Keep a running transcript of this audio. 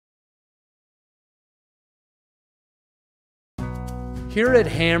Here at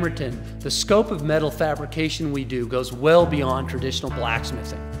Hammerton, the scope of metal fabrication we do goes well beyond traditional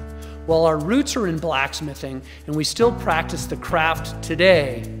blacksmithing. While our roots are in blacksmithing and we still practice the craft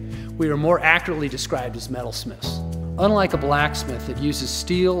today, we are more accurately described as metalsmiths. Unlike a blacksmith that uses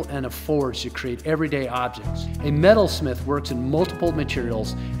steel and a forge to create everyday objects, a metalsmith works in multiple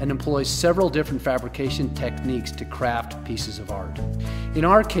materials and employs several different fabrication techniques to craft pieces of art. In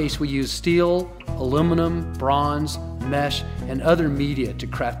our case, we use steel, aluminum, bronze, mesh, and other media to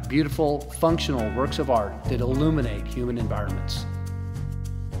craft beautiful, functional works of art that illuminate human environments.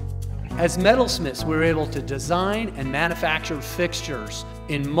 As metalsmiths, we're able to design and manufacture fixtures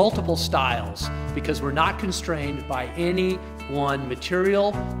in multiple styles because we're not constrained by any one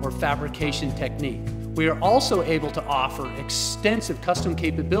material or fabrication technique. We are also able to offer extensive custom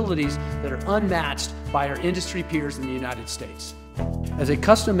capabilities that are unmatched by our industry peers in the United States. As a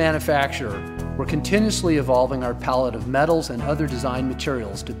custom manufacturer, we're continuously evolving our palette of metals and other design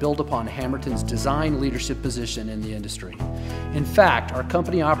materials to build upon Hammerton's design leadership position in the industry. In fact, our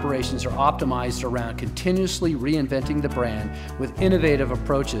company operations are optimized around continuously reinventing the brand with innovative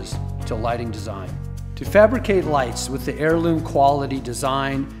approaches to lighting design. To fabricate lights with the heirloom quality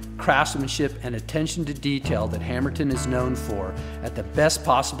design, craftsmanship, and attention to detail that Hammerton is known for at the best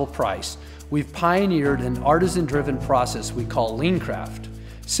possible price, we've pioneered an artisan-driven process we call Leancraft.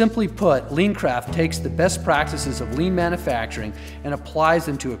 Simply put, Leancraft takes the best practices of lean manufacturing and applies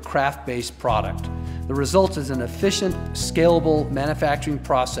them to a craft-based product. The result is an efficient, scalable manufacturing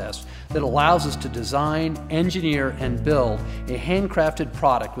process that allows us to design, engineer, and build a handcrafted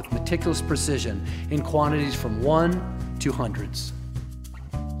product with meticulous precision in quantities from 1 to hundreds.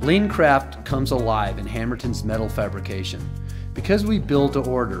 Leancraft comes alive in Hammerton's metal fabrication. Because we build to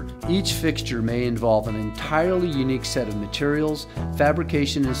order, each fixture may involve an entirely unique set of materials,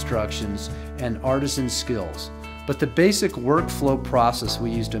 fabrication instructions, and artisan skills. But the basic workflow process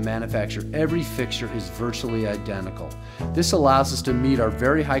we use to manufacture every fixture is virtually identical. This allows us to meet our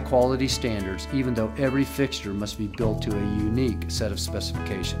very high quality standards, even though every fixture must be built to a unique set of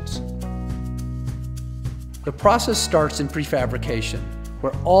specifications. The process starts in prefabrication,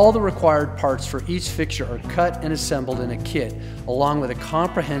 where all the required parts for each fixture are cut and assembled in a kit along with a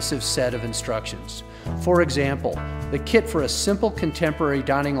comprehensive set of instructions. For example, the kit for a simple contemporary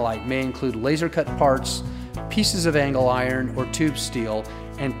dining light may include laser-cut parts, pieces of angle iron or tube steel,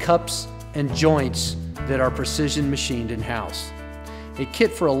 and cups and joints that are precision machined in-house. A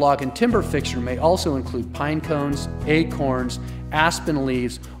kit for a log and timber fixture may also include pine cones, acorns, aspen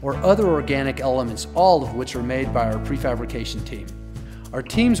leaves, or other organic elements, all of which are made by our prefabrication team. Our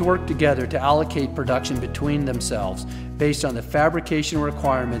teams work together to allocate production between themselves based on the fabrication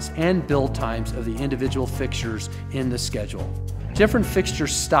requirements and build times of the individual fixtures in the schedule. Different fixture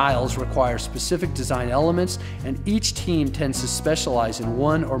styles require specific design elements, and each team tends to specialize in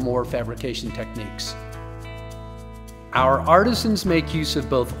one or more fabrication techniques. Our artisans make use of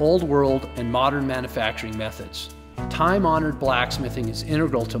both old world and modern manufacturing methods. Time-honored blacksmithing is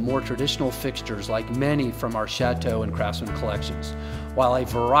integral to more traditional fixtures like many from our Chateau and Craftsman collections, while a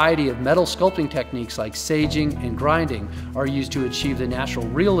variety of metal sculpting techniques like saging and grinding are used to achieve the natural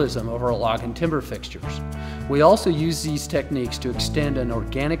realism of our log and timber fixtures. We also use these techniques to extend an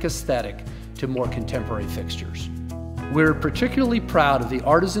organic aesthetic to more contemporary fixtures. We're particularly proud of the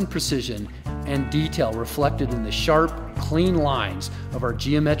artisan precision and detail reflected in the sharp, clean lines of our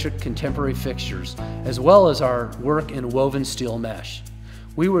geometric contemporary fixtures, as well as our work in woven steel mesh.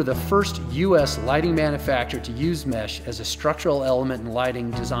 We were the first U.S. lighting manufacturer to use mesh as a structural element in lighting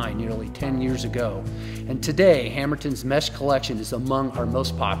design nearly 10 years ago, and today Hammerton's mesh collection is among our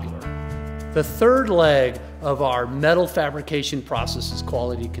most popular. The third leg of our metal fabrication process is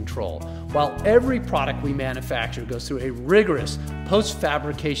quality control. While every product we manufacture goes through a rigorous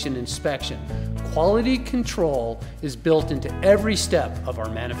post-fabrication inspection, quality control is built into every step of our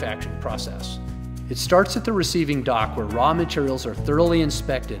manufacturing process. It starts at the receiving dock where raw materials are thoroughly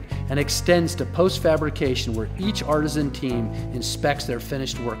inspected and extends to post-fabrication where each artisan team inspects their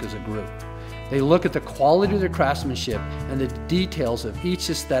finished work as a group. They look at the quality of their craftsmanship and the details of each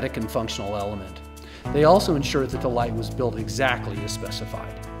aesthetic and functional element. They also ensure that the light was built exactly as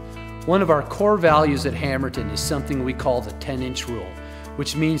specified. One of our core values at Hammerton is something we call the 10-inch rule,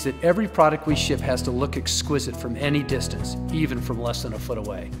 which means that every product we ship has to look exquisite from any distance, even from less than a foot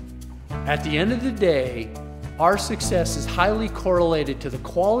away. At the end of the day, our success is highly correlated to the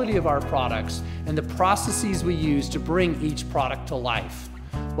quality of our products and the processes we use to bring each product to life.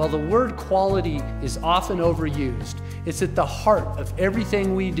 While the word quality is often overused, it's at the heart of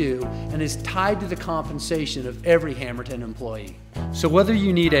everything we do and is tied to the compensation of every Hammerton employee. So whether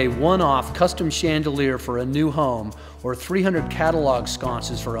you need a one-off custom chandelier for a new home or 300 catalog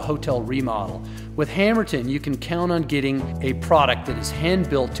sconces for a hotel remodel, with Hammerton you can count on getting a product that is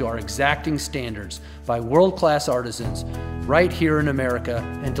hand-built to our exacting standards by world-class artisans right here in America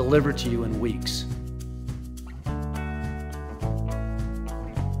and delivered to you in weeks.